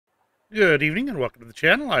Good evening and welcome to the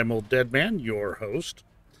channel. I'm Old Dead Man, your host.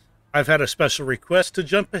 I've had a special request to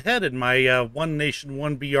jump ahead in my One Nation,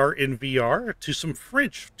 One BR in VR to some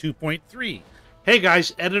French 2.3. Hey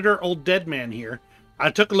guys, editor Old Dead Man here.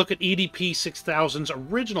 I took a look at EDP 6000's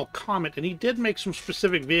original comment and he did make some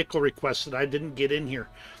specific vehicle requests that I didn't get in here.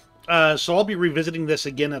 So I'll be revisiting this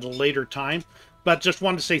again at a later time. But just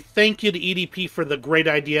wanted to say thank you to EDP for the great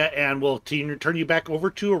idea, and we'll turn you back over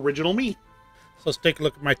to original me. So let's take a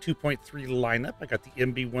look at my 2.3 lineup. I got the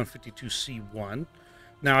MB152C1.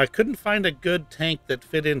 Now, I couldn't find a good tank that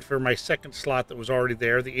fit in for my second slot that was already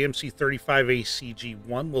there. The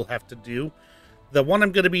AMC-35ACG1 will have to do. The one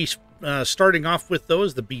I'm going to be starting off with, though,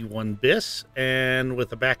 is the B1 BIS, and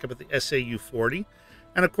with a backup of the SAU-40.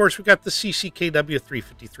 And, of course, we got the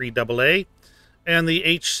CCKW353AA and the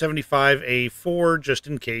H75A4, just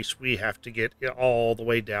in case we have to get all the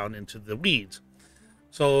way down into the weeds.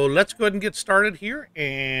 So let's go ahead and get started here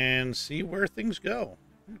and see where things go.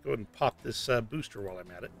 I'm going to go ahead and pop this booster while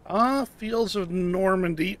I'm at it. Fields of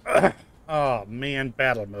Normandy. Oh, man,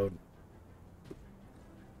 battle mode.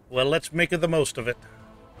 Well, let's make the most of it.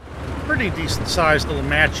 Pretty decent sized little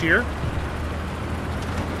match here.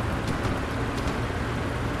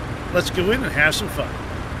 Let's go in and have some fun.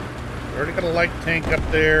 We already got a light tank up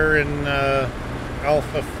there in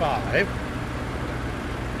Alpha 5.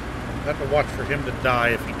 Got to watch for him to die.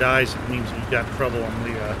 If he dies, it means he's got trouble on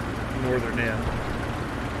the northern end.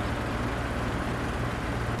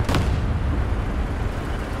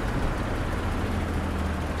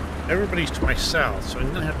 Everybody's to my south, so I'm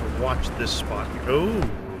going to have to watch this spot here. Oh,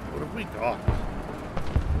 what have we got?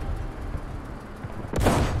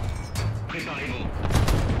 Préparez-vous.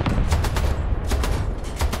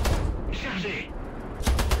 Chargez.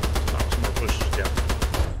 Knock some more bushes down.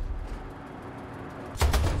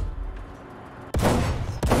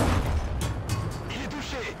 Il est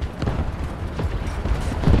touché.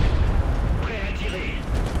 Prêt à tirer.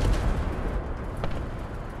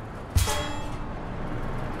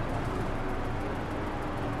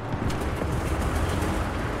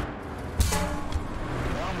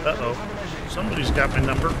 Uh-oh. Somebody's got my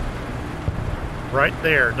number. Right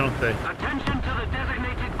there, don't they? Attention to the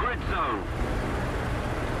designated grid zone.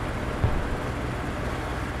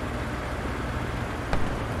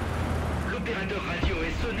 L'opérateur radio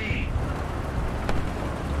est sonné.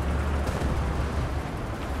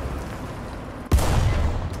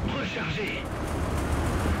 Rechargez.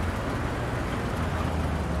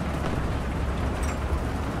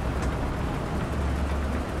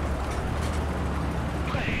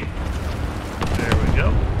 Prêt. There we go.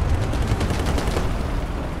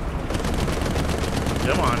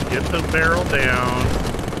 Come on, get the barrel down.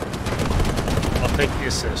 I'll take the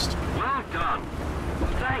assist. Well done.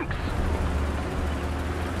 Thanks.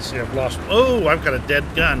 Let's see, I've lost... Oh, I've got a dead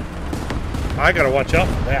gun. I gotta watch out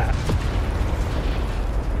for that.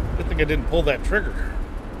 Good thing I didn't pull that trigger.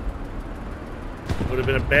 Would have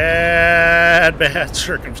been a bad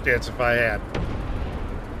circumstance if I had.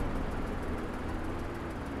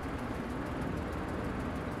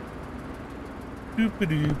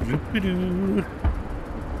 Doop-a-doo, doop-a-doo.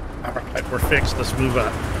 Alright, we're fixed. Let's move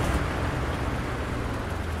up.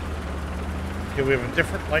 Okay, we have a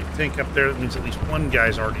different light tank up there. That means at least one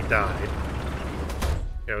guy's already died.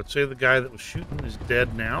 Okay, I would say the guy that was shooting is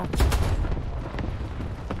dead now.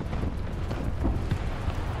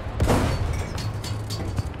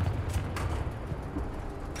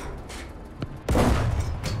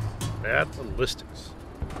 Bad ballistics.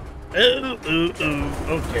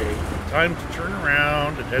 Okay. Time to turn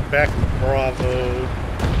around and head back to Bravo.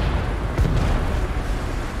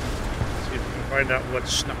 See if we can find out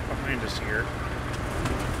what's snuck behind us here.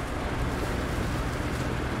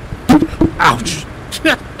 Ouch!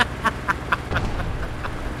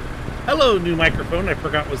 Hello, new microphone I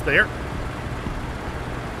forgot was there.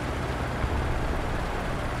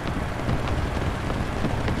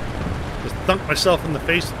 Just thunked myself in the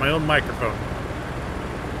face with my own microphone.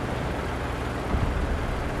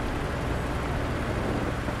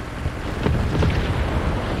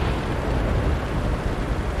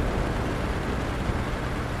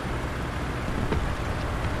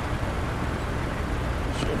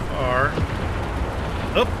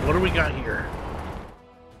 Oh, what do we got here?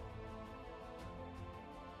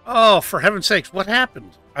 Oh, for heaven's sakes, what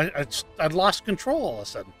happened? I lost control all of a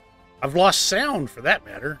sudden. I've lost sound, for that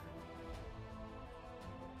matter.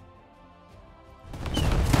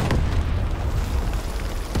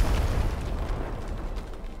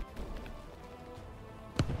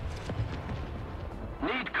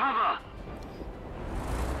 Need cover.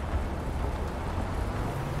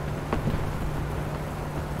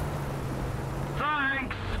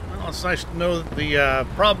 it's nice to know that the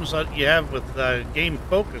problems that you have with game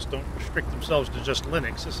focus don't restrict themselves to just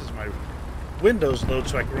Linux. This is my Windows load,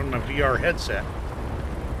 so I can run my VR headset.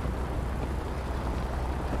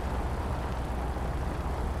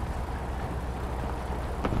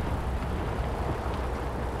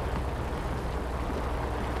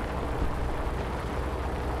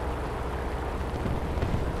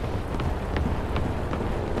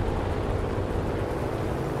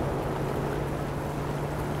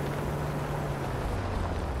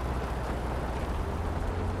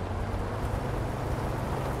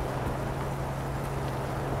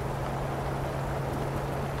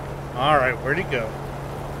 Alright, where'd he go?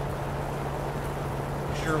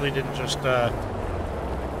 He surely didn't just drive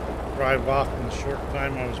off in the short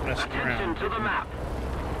time I was messing around. Attention to the map.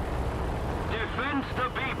 Defend the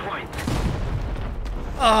B point.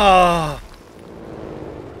 Ah!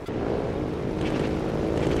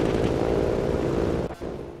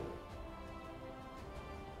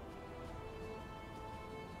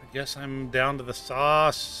 I guess I'm down to the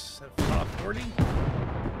sauce. Saw 40?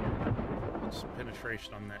 What's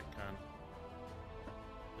penetration on that gun?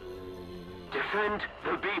 Defend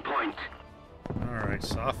the B point. Alright,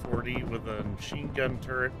 saw 40 with a machine gun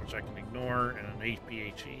turret, which I can ignore, and an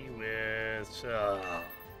APHE with...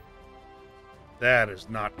 that is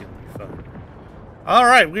not going to be fun.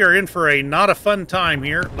 Alright, we are in for a not a fun time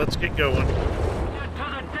here. Let's get going.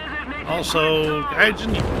 Also,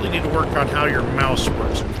 Gaijin, you really need to work on how your mouse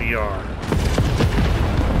works in VR.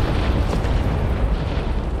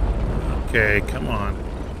 Okay, come on.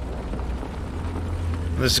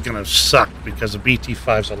 This is going to suck because the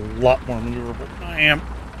BT5 is a lot more maneuverable than I am.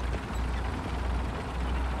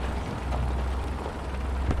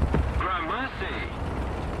 Gramercy.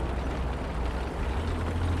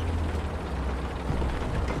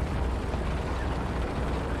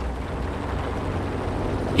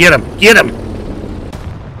 Get him! Get him!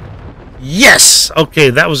 Yes!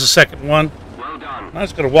 Okay, that was the second one. Well done. I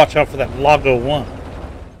was going to watch out for that Lago 1.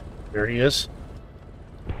 There he is.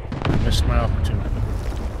 I missed my opportunity.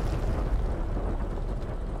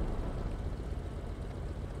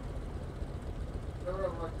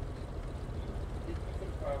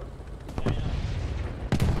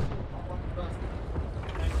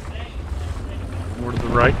 More to the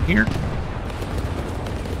right here.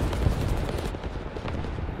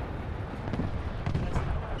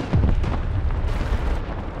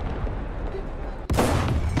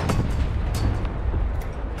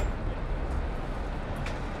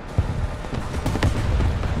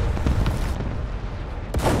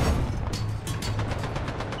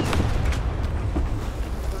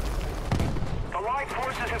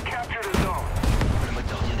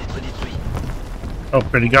 Oh,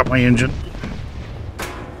 but he got my engine.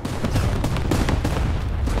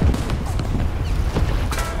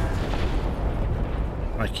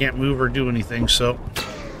 I can't move or do anything, so...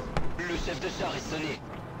 Le chef de char est sonné.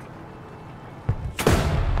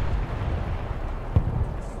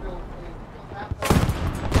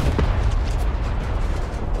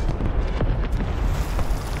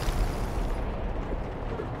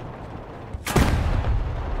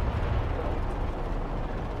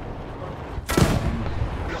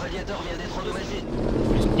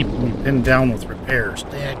 He's keeping me pinned down with repairs.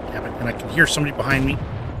 Dadgummit. And I can hear somebody behind me.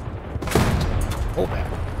 Pull back.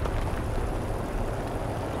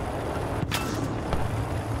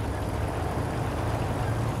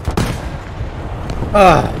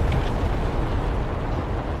 Ah.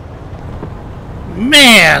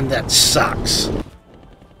 Man, that sucks.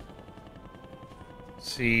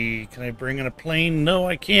 Let's see, can I bring in a plane? No,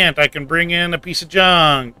 I can't. I can bring in a piece of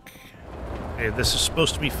junk. Okay, this is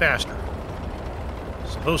supposed to be faster.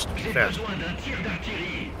 Supposed to be faster.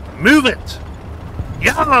 Move it!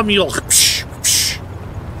 Yeah, mule.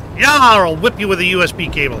 Yeah, I'll whip you with a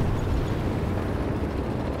USB cable.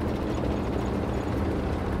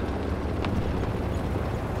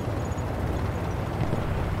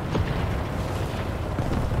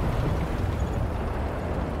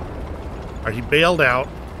 He bailed out,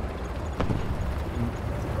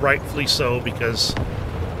 rightfully so, because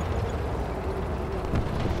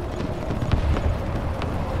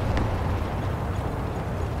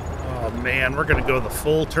oh man, we're gonna go the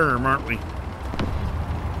full term, aren't we?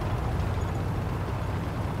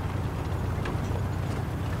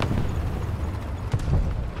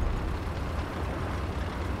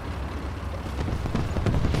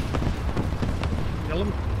 Kill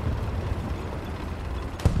him.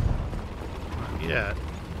 Yet.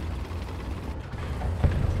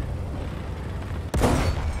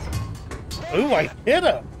 Ooh, I hit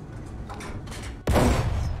him!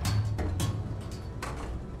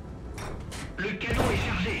 Le canon est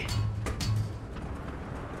chargé.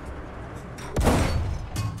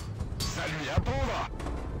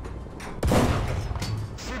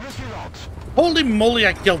 Holy moly,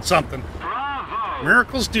 I killed something. Bravo!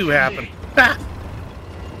 Miracles do happen. Ah!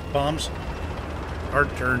 Bombs.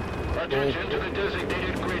 Hard turn. Attention to the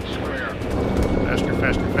designated grid square. Faster,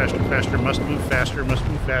 faster, faster, faster. Must move faster, must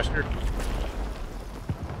move faster.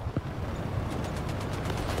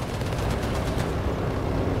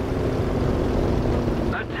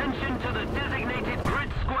 Attention to the designated grid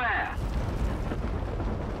square.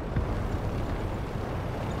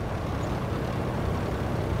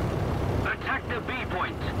 Attack the B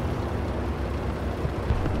point.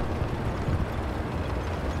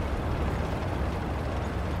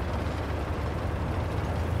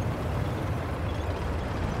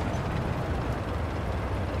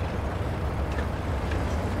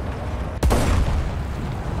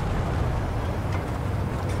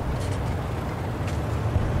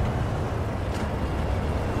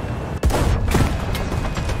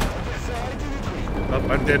 Oh,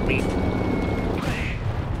 I'm dead meat.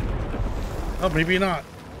 Oh, maybe not.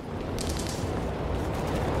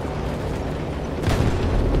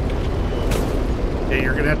 Okay,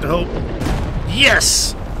 you're gonna have to hope.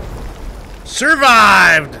 Yes!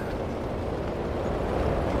 Survived!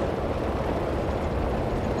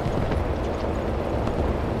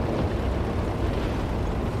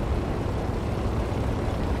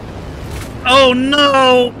 Oh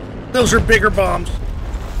no! Those are bigger bombs.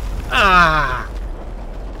 Ah!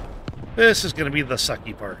 This is gonna be the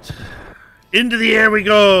sucky part. Into the air we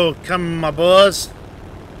go! Come, my boys.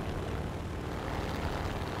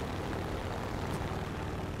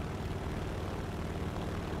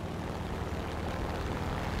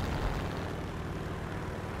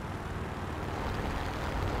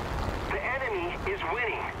 The enemy is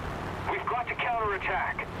winning. We've got to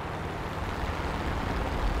counterattack.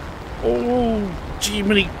 Oh, gee,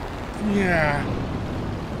 many. Yeah.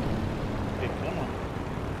 Okay, come on.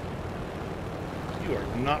 You are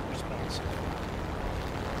not responsive.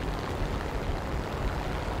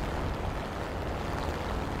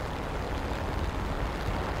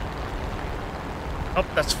 Oh,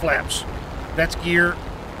 that's flaps. That's gear.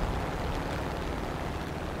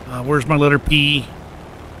 Where's my letter P?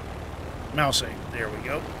 Mouse aim. There we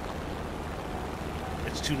go.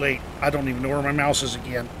 It's too late. I don't even know where my mouse is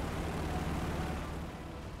again.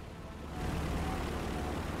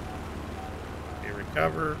 Okay,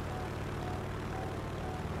 recover.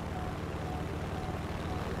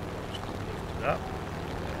 Lift it up.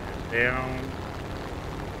 And down.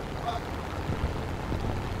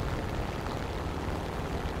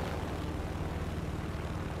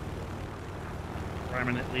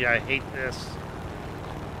 Permanently, I hate this.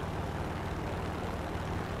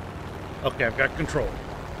 Okay, I've got control.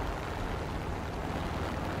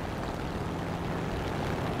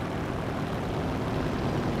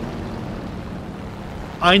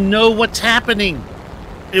 I know what's happening.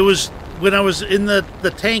 It was when I was in the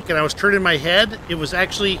tank and I was turning my head, it was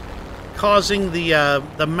actually causing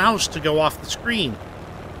the mouse to go off the screen.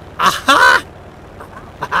 Aha!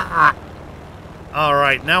 All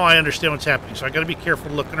right, now I understand what's happening. So I got to be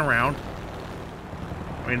careful looking around.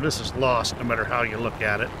 I mean, this is lost no matter how you look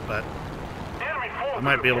at it, but I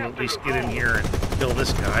might be able to at least get in here and kill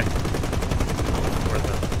this guy. Or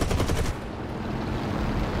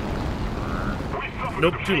the...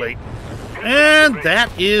 Nope, too late. And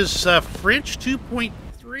that is French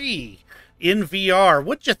 2.3 in VR.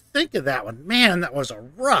 What'd you think of that one? Man, that was a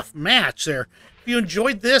rough match there. If you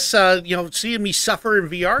enjoyed this, seeing me suffer in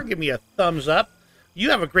VR, give me a thumbs up. You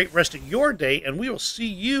have a great rest of your day, and we will see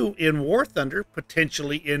you in War Thunder,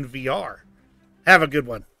 potentially in VR. Have a good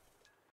one.